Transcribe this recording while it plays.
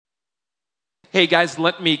Hey guys,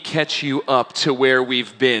 let me catch you up to where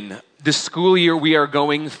we've been. This school year we are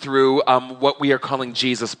going through what we are calling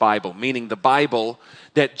Jesus Bible, meaning the Bible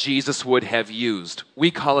that Jesus would have used. We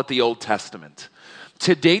call it the Old Testament.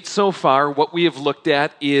 To date so far, what we have looked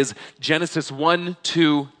at is Genesis 1,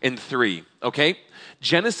 2, and 3, okay?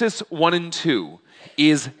 Genesis 1 and 2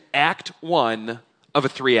 is Act 1 of a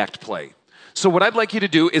 3-act play. So what I'd like you to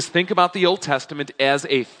do is think about the Old Testament as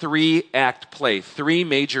a 3-act play, 3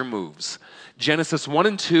 major moves. Genesis 1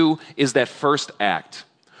 and 2 is that first act.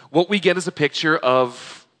 What we get is a picture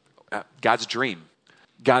of God's dream.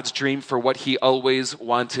 God's dream for what he always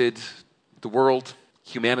wanted the world,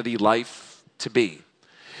 humanity, life to be.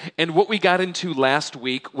 And what we got into last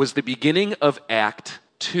week was the beginning of Act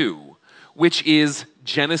 2, which is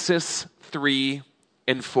Genesis 3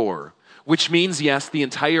 and 4, which means, yes, the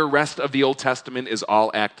entire rest of the Old Testament is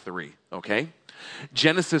all Act 3, okay?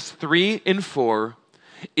 Genesis 3 and 4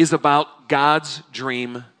 is about God's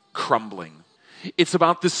dream crumbling. It's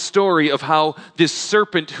about the story of how this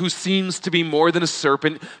serpent, who seems to be more than a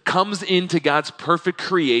serpent, comes into God's perfect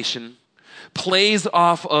creation, plays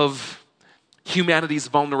off of humanity's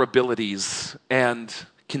vulnerabilities and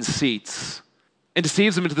conceits, and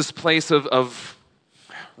deceives him into this place of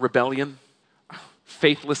rebellion,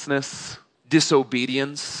 faithlessness,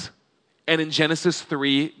 disobedience. And in Genesis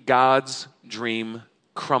 3, God's dream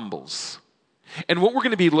crumbles. And what we're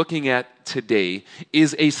going to be looking at today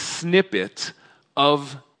is a snippet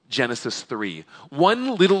of Genesis 3.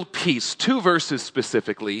 One little piece, 2 verses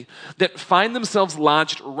specifically, that find themselves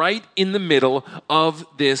lodged right in the middle of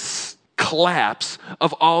this collapse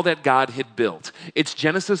of all that God had built. It's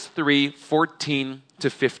Genesis 3, 14 to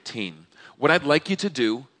 15. What I'd like you to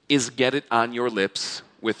do is get it on your lips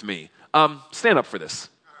with me. Stand up for this.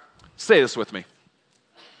 Say this with me.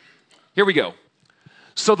 Here we go.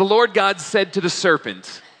 So the Lord God said to the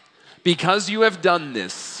serpent, "Because you have done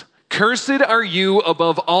this, cursed are you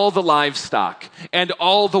above all the livestock and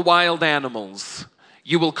all the wild animals.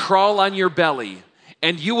 You will crawl on your belly,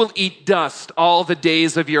 and you will eat dust all the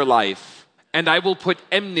days of your life. And I will put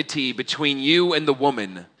enmity between you and the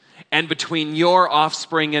woman, and between your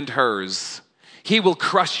offspring and hers. He will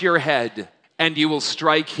crush your head, and you will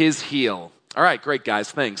strike his heel." All right, great,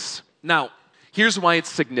 guys, thanks. Now, here's why it's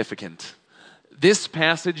significant. This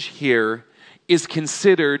passage here is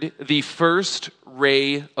considered the first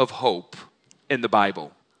ray of hope in the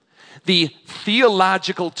Bible. The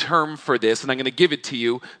theological term for this, and I'm going to give it to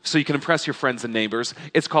you so you can impress your friends and neighbors,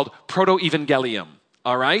 it's called proto-evangelium,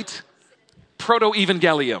 all right?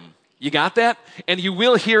 Proto-evangelium. You got that? And you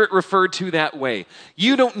will hear it referred to that way.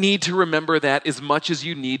 You don't need to remember that as much as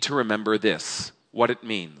you need to remember this, what it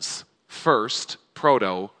means. First,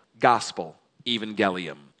 proto-gospel,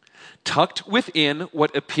 evangelium. Tucked within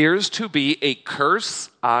what appears to be a curse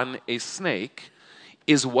on a snake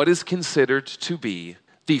is what is considered to be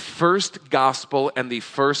the first gospel and the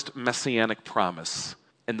first messianic promise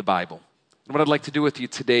in the Bible. And what I'd like to do with you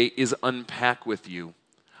today is unpack with you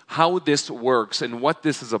how this works and what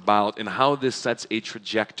this is about and how this sets a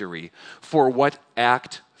trajectory for what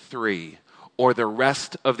Act 3 or the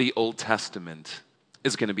rest of the Old Testament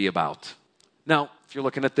is going to be about. Now, if you're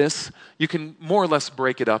looking at this, you can more or less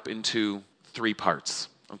break it up into 3 parts,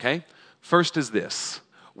 okay? First is this.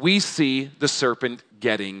 We see the serpent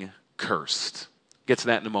getting cursed. Get to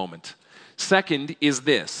that in a moment. Second is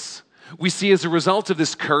this. We see as a result of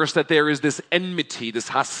this curse that there is this enmity, this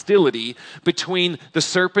hostility between the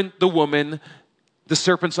serpent, the woman, the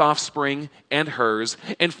serpent's offspring, and hers.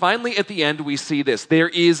 And finally, at the end, we see this. There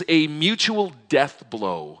is a mutual death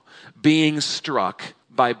blow being struck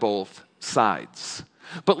by both sides.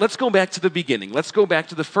 But let's go back to the beginning. Let's go back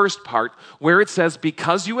to the first part where it says,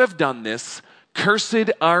 "Because you have done this,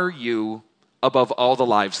 cursed are you above all the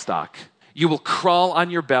livestock. You will crawl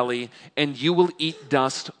on your belly, and you will eat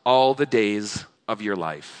dust all the days of your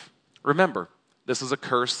life." Remember, this is a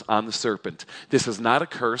curse on the serpent. This is not a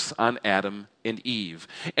curse on Adam and Eve.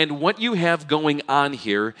 And what you have going on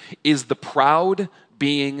here is the proud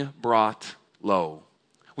being brought low.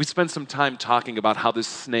 We spent some time talking about how this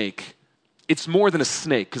snake, it's more than a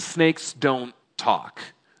snake, because snakes don't talk,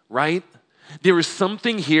 right? There is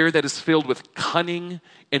something here that is filled with cunning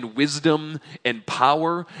and wisdom and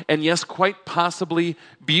power, and yes, quite possibly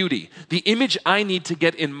beauty. The image I need to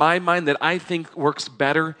get in my mind that I think works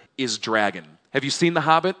better is dragon. Have you seen The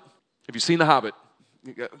Hobbit? Have you seen The Hobbit?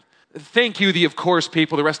 Thank you, the of course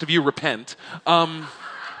people. The rest of you repent.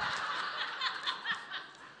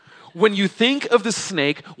 When you think of the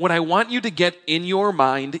snake, what I want you to get in your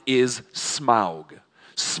mind is Smaug.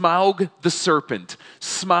 Smaug the serpent.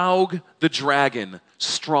 Smaug the dragon,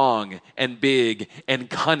 strong and big and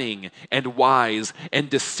cunning and wise and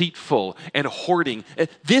deceitful and hoarding.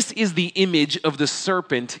 This is the image of the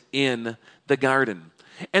serpent in the garden.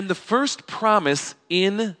 And the first promise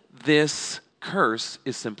in this curse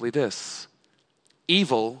is simply this: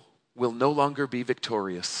 evil will no longer be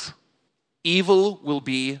victorious. Evil will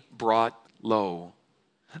be brought low.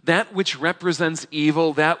 That which represents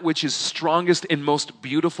evil, that which is strongest and most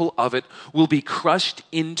beautiful of it, will be crushed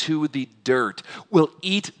into the dirt, will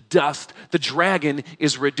eat dust. The dragon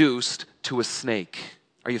is reduced to a snake.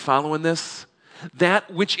 Are you following this? That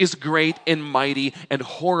which is great and mighty and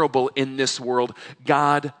horrible in this world,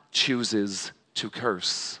 God chooses to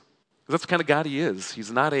curse. That's the kind of God he is. He's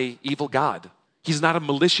not an evil God. He's not a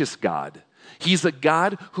malicious God. He's a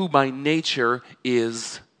God who by nature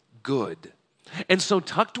is good. And so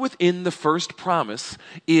tucked within the first promise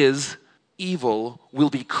is evil will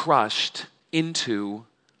be crushed into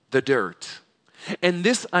the dirt. And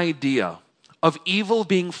this idea of evil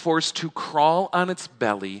being forced to crawl on its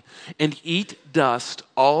belly and eat dust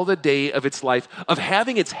all the day of its life, of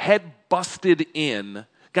having its head busted in,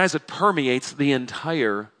 guys, it permeates the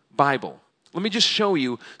entire Bible. Let me just show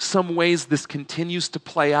you some ways this continues to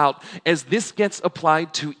play out as this gets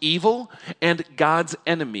applied to evil and God's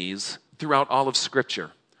enemies throughout all of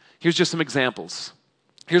Scripture. Here's just some examples.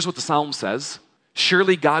 Here's what the Psalm says: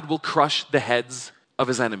 surely God will crush the heads of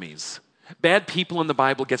his enemies. Bad people in the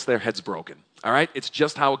Bible gets their heads broken. All right? It's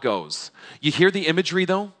just how it goes. You hear the imagery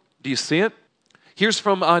though? Do you see it? Here's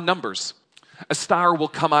from Numbers. A star will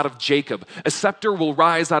come out of Jacob. A scepter will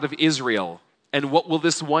rise out of Israel. And what will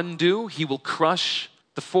this one do? He will crush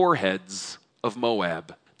the foreheads of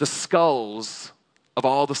Moab, the skulls of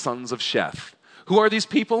all the sons of Sheth. Who are these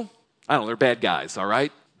people? I don't know, they're bad guys, all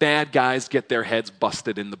right? Bad guys get their heads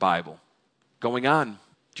busted in the Bible. Going on.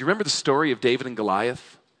 Do you remember the story of David and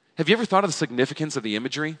Goliath? Have you ever thought of the significance of the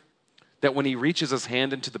imagery? That when he reaches his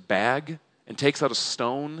hand into the bag and takes out a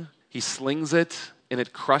stone, he slings it and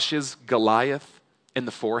it crushes Goliath in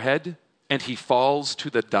the forehead and he falls to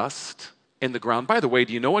the dust in the ground. By the way,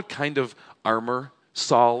 do you know what kind of armor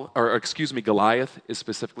Goliath is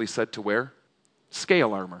specifically said to wear?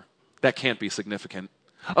 Scale armor. That can't be significant.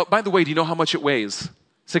 By the way, do you know how much it weighs?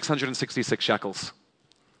 666 shekels.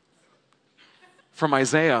 From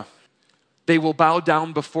Isaiah, they will bow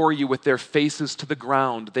down before you with their faces to the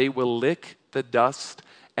ground. They will lick the dust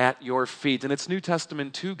at your feet. And it's New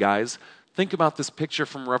Testament too, guys. Think about this picture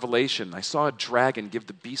from Revelation. I saw a dragon give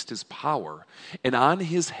the beast his power. And on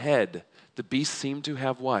his head, the beast seemed to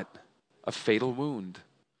have what? A fatal wound.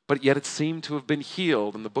 But yet it seemed to have been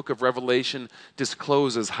healed. And the book of Revelation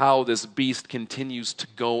discloses how this beast continues to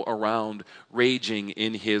go around raging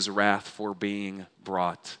in his wrath for being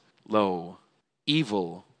brought low.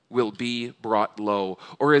 Evil will be brought low.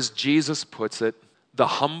 Or as Jesus puts it, the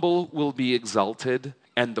humble will be exalted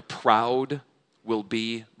and the proud will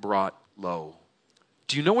be brought low.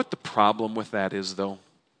 Do you know what the problem with that is, though?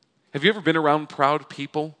 Have you ever been around proud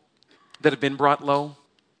people that have been brought low?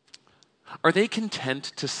 Are they content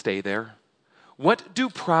to stay there? What do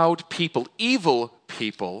proud people, evil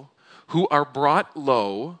people, who are brought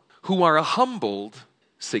low, who are humbled,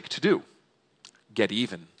 seek to do? Get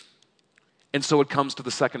even. And so it comes to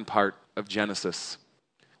the second part of Genesis,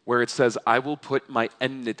 where it says, I will put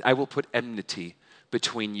enmity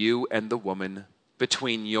between you and the woman,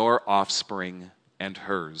 between your offspring and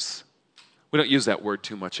hers. We don't use that word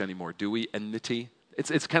too much anymore, do we? Enmity.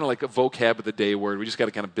 It's kind of like a vocab of the day word. We just got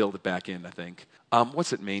to kind of build it back in, I think.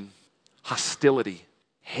 What's it mean? Hostility,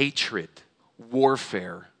 hatred,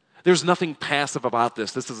 warfare. There's nothing passive about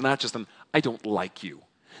this. This is not just an, I don't like you.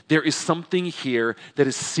 There is something here that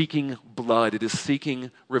is seeking blood. It is seeking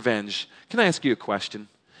revenge. Can I ask you a question?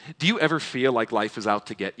 Do you ever feel like life is out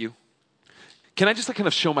to get you? Can I just kind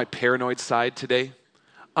of show my paranoid side today?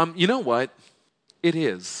 You know what? It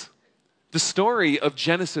is. The story of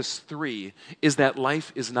Genesis 3 is that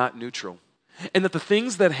life is not neutral. And that the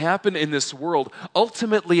things that happen in this world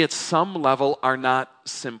ultimately at some level are not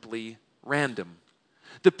simply random.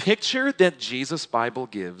 The picture that Jesus' Bible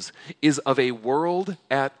gives is of a world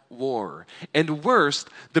at war. And worst,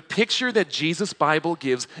 the picture that Jesus' Bible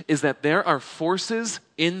gives is that there are forces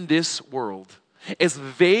in this world, as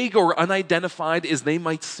vague or unidentified as they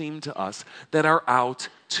might seem to us, that are out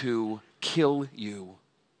to kill you,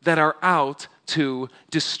 that are out to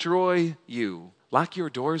destroy you. Lock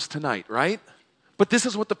your doors tonight, right? But this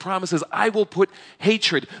is what the promise is. I will put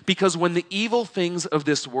hatred, because when the evil things of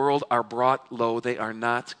this world are brought low, they are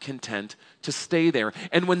not content to stay there.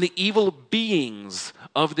 And when the evil beings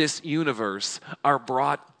of this universe are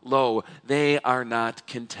brought low, they are not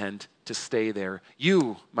content to stay there.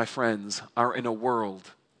 You, my friends, are in a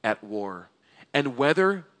world at war. And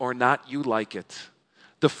whether or not you like it,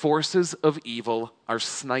 the forces of evil are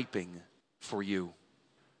sniping for you.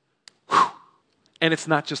 Whew. And it's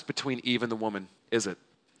not just between Eve and the woman, is it?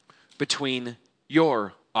 Between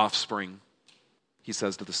your offspring, he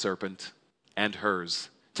says to the serpent, and hers.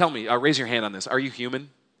 Tell me, raise your hand on this. Are you human?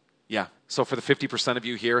 Yeah. So for the 50% of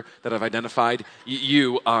you here that I've identified,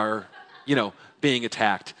 you are, being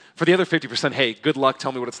attacked. For the other 50%, hey, good luck.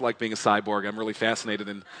 Tell me what it's like being a cyborg. I'm really fascinated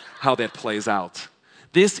in how that plays out.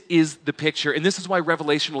 This is the picture, and this is why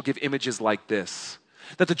Revelation will give images like this.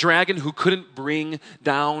 That the dragon who couldn't bring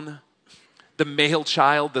down the male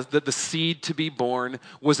child, the seed to be born,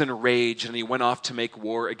 was enraged, and he went off to make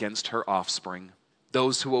war against her offspring,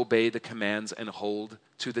 those who obey the commands and hold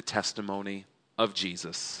to the testimony of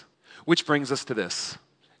Jesus. Which brings us to this.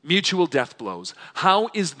 Mutual death blows. How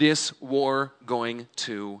is this war going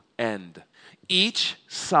to end? Each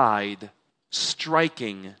side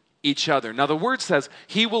striking each other. Now the word says,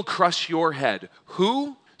 he will crush your head.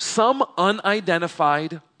 Who? Some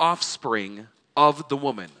unidentified offspring of the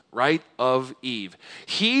woman, right? Of Eve.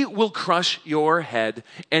 He will crush your head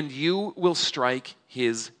and you will strike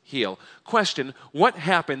his heel. Question, what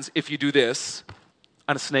happens if you do this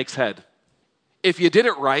on a snake's head? If you did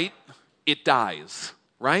it right, it dies,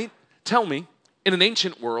 right? Tell me, in an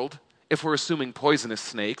ancient world, if we're assuming poisonous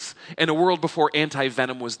snakes, in a world before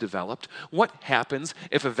anti-venom was developed, what happens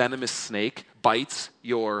if a venomous snake bites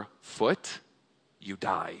your foot? You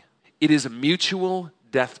die. It is mutual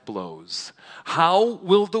death blows. How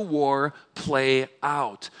will the war play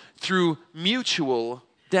out? Through mutual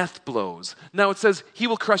death blows. Now it says, he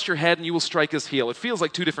will crush your head and you will strike his heel. It feels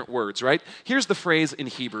like two different words, right? Here's the phrase in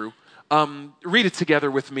Hebrew. Read it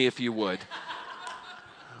together with me if you would.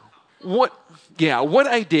 What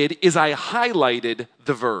I did is I highlighted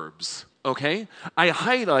the verbs, okay? I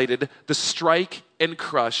highlighted the strike and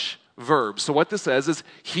crush verbs. So what this says is,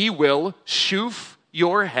 he will shoof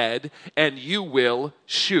your head and you will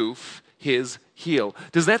shoof his heel.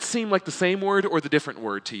 Does that seem like the same word or the different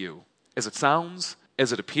word to you? As it sounds,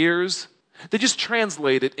 as it appears? They just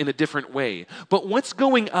translate it in a different way. But what's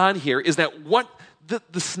going on here is that what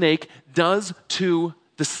the snake does to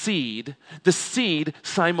the seed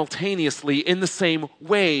simultaneously in the same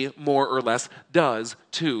way, more or less, does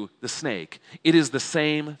to the snake. It is the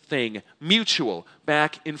same thing, mutual,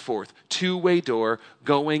 back and forth, two-way door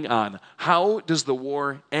going on. How does the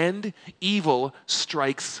war end? Evil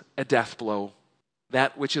strikes a death blow.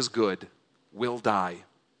 That which is good will die.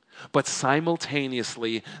 But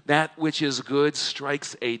simultaneously, that which is good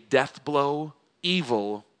strikes a death blow.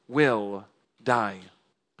 Evil will die.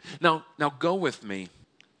 Now go with me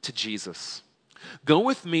to Jesus. Go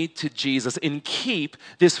with me to Jesus and keep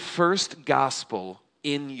this first gospel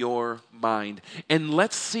in your mind. And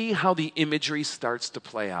let's see how the imagery starts to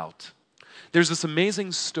play out. There's this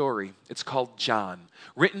amazing story. It's called John,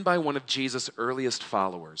 written by one of Jesus' earliest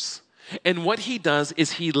followers. And what he does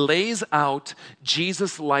is he lays out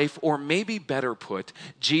Jesus' life, or maybe better put,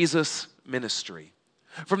 Jesus' ministry.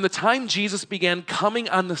 From the time Jesus began coming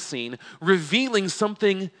on the scene, revealing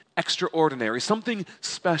something extraordinary, something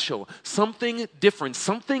special, something different,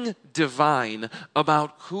 something divine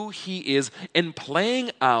about who he is, and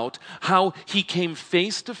playing out how he came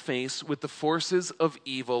face to face with the forces of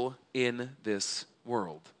evil in this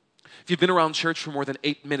world. If you've been around church for more than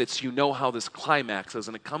 8 minutes, you know how this climaxes,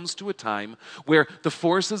 and it comes to a time where the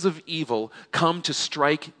forces of evil come to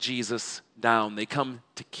strike Jesus down. They come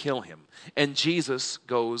to kill him, and Jesus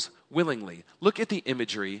goes willingly. Look at the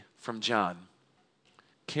imagery from John.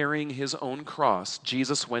 Carrying his own cross,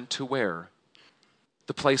 Jesus went to where?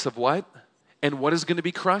 The place of what? And what is going to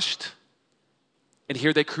be crushed? And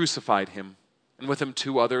here they crucified him. And with him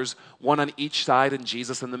 2 others, one on each side and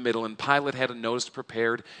Jesus in the middle. And Pilate had a notice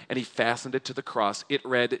prepared, and he fastened it to the cross. It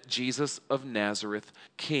read, Jesus of Nazareth,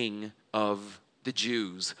 King of the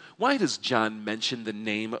Jews. Why does John mention the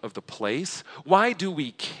name of the place? Why do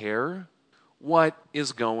we care? What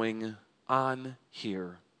is going on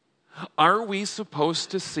here? Are we supposed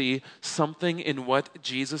to see something in what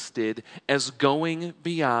Jesus did as going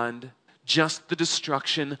beyond just the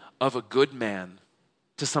destruction of a good man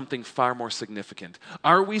to something far more significant?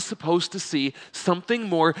 Are we supposed to see something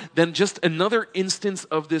more than just another instance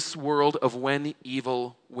of this world of when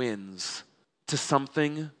evil wins to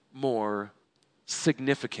something more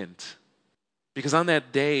significant? Because on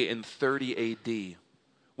that day in 30 AD,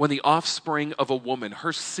 when the offspring of a woman,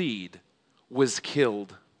 her seed, was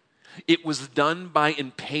killed, it was done by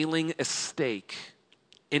impaling a stake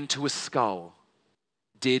into a skull.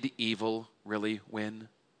 Did evil really win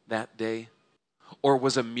that day? Or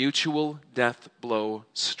was a mutual death blow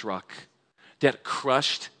struck that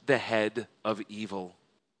crushed the head of evil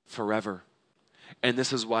forever? And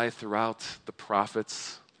this is why throughout the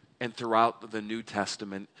prophets and throughout the New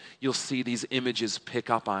Testament, you'll see these images pick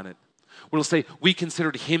up on it. We'll say, we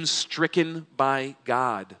considered him stricken by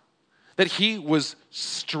God, that he was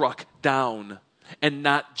struck down and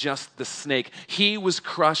not just the snake. He was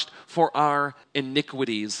crushed for our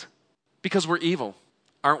iniquities because we're evil,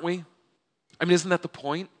 aren't we? I mean, isn't that the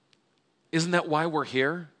point? Isn't that why we're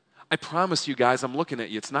here? I promise you guys, I'm looking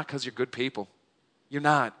at you. It's not because you're good people. You're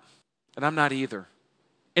not. And I'm not either.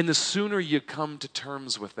 And the sooner you come to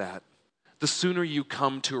terms with that, the sooner you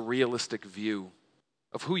come to a realistic view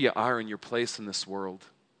of who you are and your place in this world.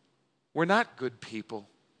 We're not good people.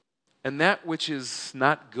 And that which is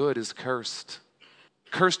not good is cursed.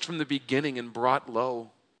 Cursed from the beginning and brought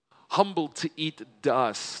low. Humbled to eat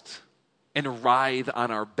dust and writhe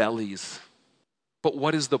on our bellies. But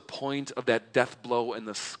what is the point of that death blow in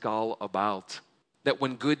the skull about? That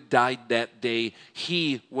when good died that day,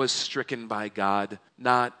 he was stricken by God,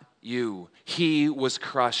 not you. He was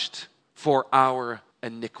crushed for our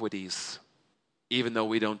iniquities, even though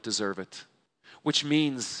we don't deserve it. Which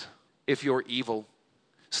means, if you're evil,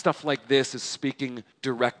 stuff like this is speaking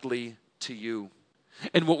directly to you.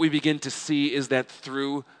 And what we begin to see is that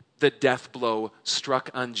through the death blow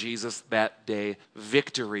struck on Jesus that day,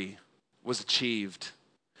 victory was achieved.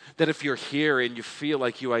 That if you're here and you feel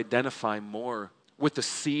like you identify more with the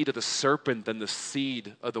seed of the serpent than the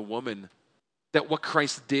seed of the woman, that what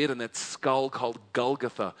Christ did in that skull called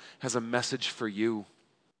Golgotha has a message for you.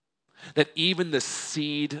 That even the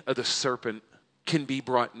seed of the serpent can be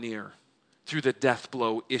brought near through the death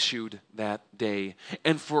blow issued that day.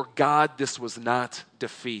 And for God, this was not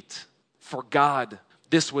defeat. For God,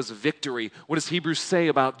 this was victory. What does Hebrews say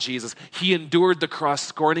about Jesus? He endured the cross,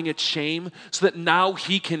 scorning its shame, so that now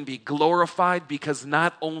he can be glorified, because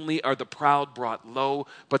not only are the proud brought low,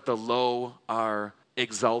 but the low are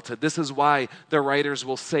exalted. This is why the writers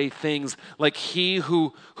will say things like, he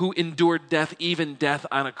who endured death, even death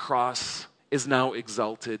on a cross, is now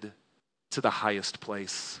exalted to the highest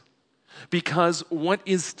place. Because what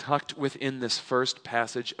is tucked within this first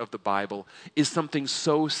passage of the Bible is something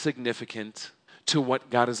so significant to what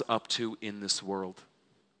God is up to in this world.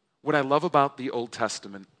 What I love about the Old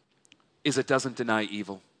Testament is it doesn't deny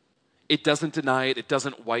evil. It doesn't deny it. It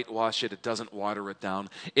doesn't whitewash it. It doesn't water it down.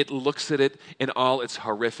 It looks at it in all its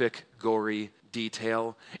horrific, gory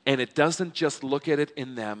detail. And it doesn't just look at it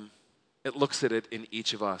in them. It looks at it in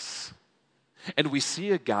each of us. And we see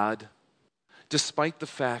a God, despite the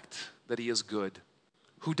fact that he is good,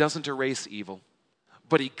 who doesn't erase evil,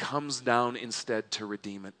 but he comes down instead to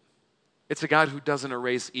redeem it. It's a God who doesn't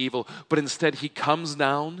erase evil, but instead he comes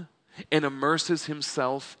down and immerses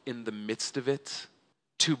himself in the midst of it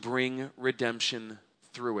to bring redemption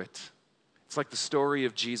through it. It's like the story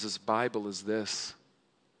of Jesus' Bible is this.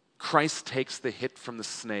 Christ takes the hit from the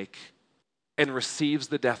snake and receives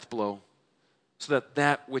the death blow so that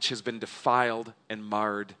that which has been defiled and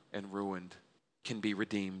marred and ruined can be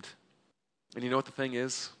redeemed. And you know what the thing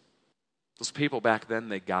is? Those people back then,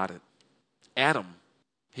 they got it. Adam,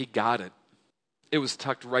 he got it. It was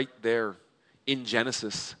tucked right there in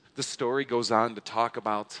Genesis. The story goes on to talk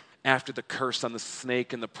about after the curse on the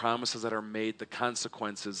snake and the promises that are made, the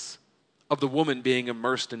consequences of the woman being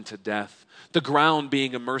immersed into death, the ground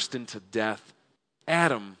being immersed into death,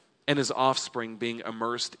 Adam and his offspring being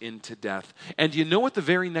immersed into death. And you know what the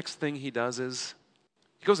very next thing he does is?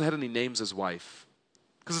 He goes ahead and he names his wife.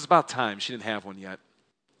 Because it's about time. She didn't have one yet.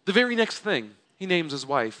 The very next thing, he names his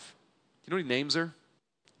wife. You know what he names her?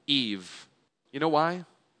 Eve. You know why?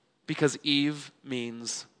 Because Eve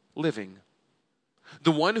means living.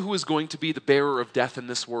 The one who is going to be the bearer of death in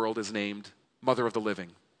this world is named Mother of the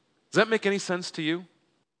Living. Does that make any sense to you?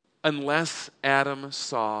 Unless Adam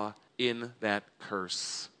saw in that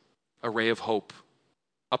curse a ray of hope,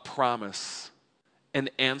 a promise, an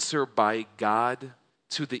answer by God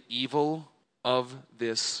to the evil of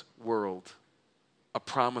this world, a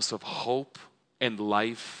promise of hope and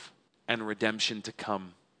life and redemption to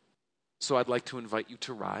come. So I'd like to invite you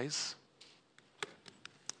to rise.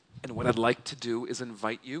 And what I'd like to do is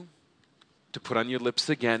invite you to put on your lips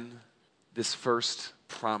again this first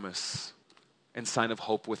promise and sign of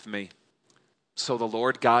hope with me. So the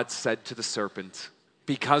Lord God said to the serpent,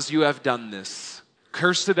 because you have done this,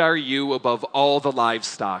 cursed are you above all the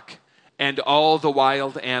livestock and all the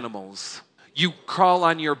wild animals. You crawl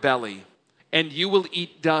on your belly, and you will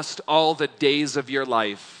eat dust all the days of your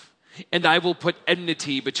life. And I will put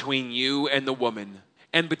enmity between you and the woman,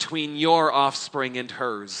 and between your offspring and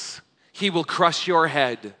hers. He will crush your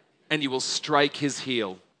head, and you will strike his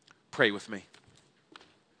heel. Pray with me.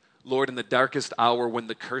 Lord, in the darkest hour when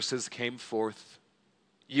the curses came forth,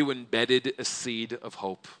 you embedded a seed of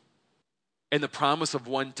hope and the promise of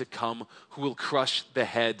one to come who will crush the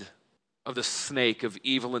head of the snake of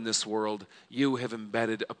evil in this world. You have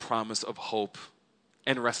embedded a promise of hope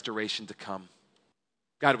and restoration to come.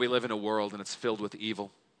 God, we live in a world and it's filled with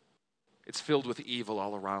evil. It's filled with evil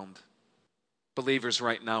all around. Believers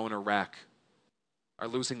right now in Iraq are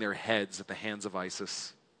losing their heads at the hands of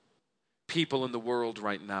ISIS. People in the world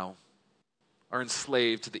right now are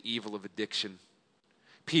enslaved to the evil of addiction.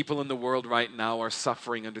 People in the world right now are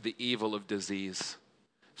suffering under the evil of disease.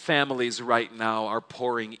 Families right now are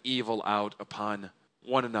pouring evil out upon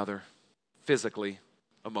one another, physically,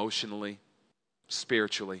 emotionally,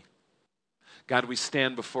 spiritually. God, we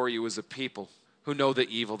stand before you as a people who know the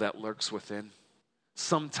evil that lurks within.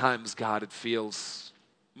 Sometimes, God, it feels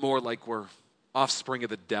more like we're offspring of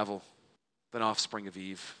the devil than offspring of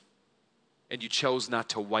Eve. And you chose not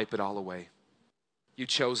to wipe it all away. You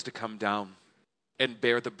chose to come down and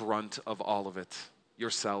bear the brunt of all of it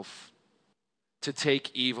yourself, to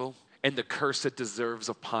take evil and the curse it deserves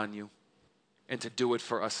upon you, and to do it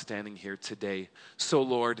for us standing here today. So,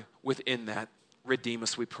 Lord, within that, redeem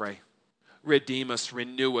us, we pray. Redeem us,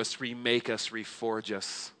 renew us, remake us, reforge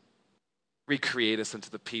us, recreate us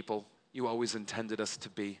into the people you always intended us to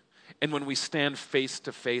be. And when we stand face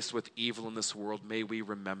to face with evil in this world, may we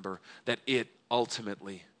remember that it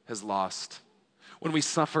ultimately has lost. When we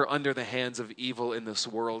suffer under the hands of evil in this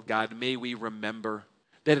world, God, may we remember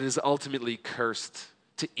that it is ultimately cursed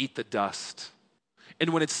to eat the dust.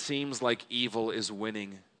 And when it seems like evil is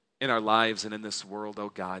winning in our lives and in this world,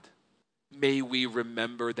 oh God, may we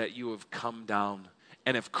remember that you have come down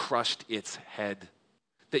and have crushed its head,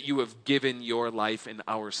 that you have given your life in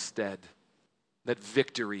our stead, that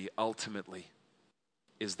victory ultimately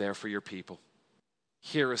is there for your people.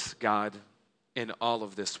 Hear us, God, in all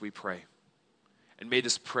of this, we pray. And may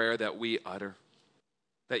this prayer that we utter,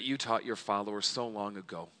 that you taught your followers so long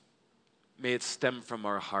ago, may it stem from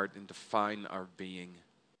our heart and define our being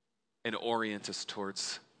and orient us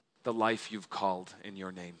towards the life you've called in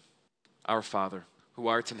your name. Our Father, who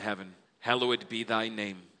art in heaven, hallowed be thy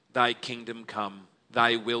name. Thy kingdom come,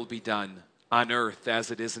 thy will be done, on earth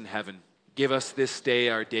as it is in heaven. Give us this day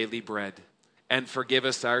our daily bread, and forgive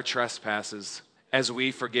us our trespasses, as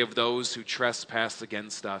we forgive those who trespass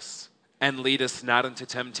against us. And lead us not into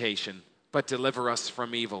temptation, but deliver us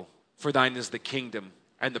from evil. For thine is the kingdom,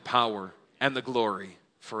 and the power, and the glory,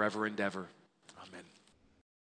 forever and ever.